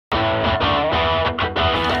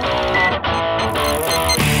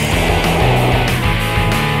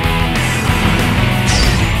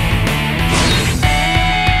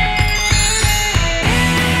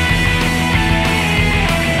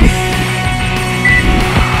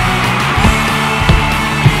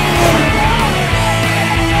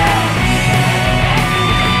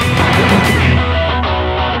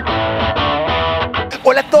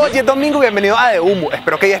es domingo, bienvenido a De Humo.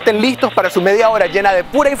 Espero que ya estén listos para su media hora llena de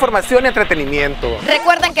pura información y entretenimiento.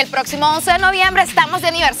 Recuerden que el próximo 11 de noviembre estamos de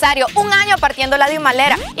aniversario, un año partiendo la de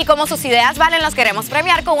Humalera. Y como sus ideas valen, los queremos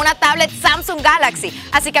premiar con una tablet Samsung Galaxy.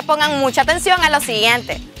 Así que pongan mucha atención a lo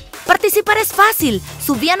siguiente. Participar es fácil.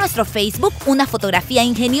 Subí a nuestro Facebook una fotografía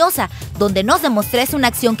ingeniosa donde nos demostrés una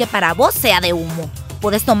acción que para vos sea de humo.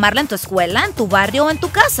 Puedes tomarla en tu escuela, en tu barrio o en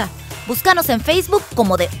tu casa. Búscanos en Facebook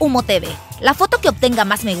como De Humo TV. La foto que obtenga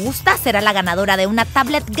más me gusta será la ganadora de una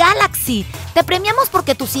tablet Galaxy. Te premiamos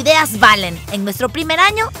porque tus ideas valen. En nuestro primer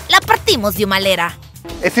año la partimos de Humalera.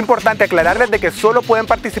 Es importante aclararles de que solo pueden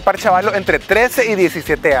participar chavalos entre 13 y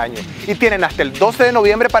 17 años y tienen hasta el 12 de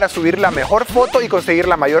noviembre para subir la mejor foto y conseguir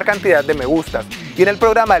la mayor cantidad de me gustas. Y en el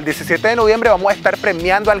programa del 17 de noviembre vamos a estar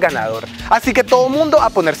premiando al ganador. Así que todo mundo a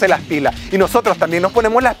ponerse las pilas. Y nosotros también nos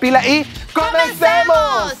ponemos las pilas y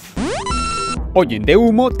 ¡comencemos! Hoy en De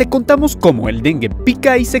Humo te contamos cómo el dengue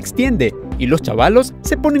pica y se extiende y los chavalos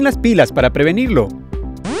se ponen las pilas para prevenirlo.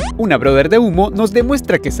 Una brother de humo nos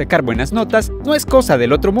demuestra que sacar buenas notas no es cosa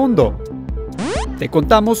del otro mundo. Te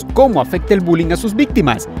contamos cómo afecta el bullying a sus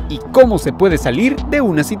víctimas y cómo se puede salir de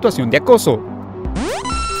una situación de acoso.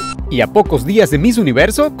 Y a pocos días de Miss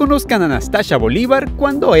Universo, conozcan a Anastasia Bolívar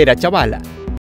cuando era chavala.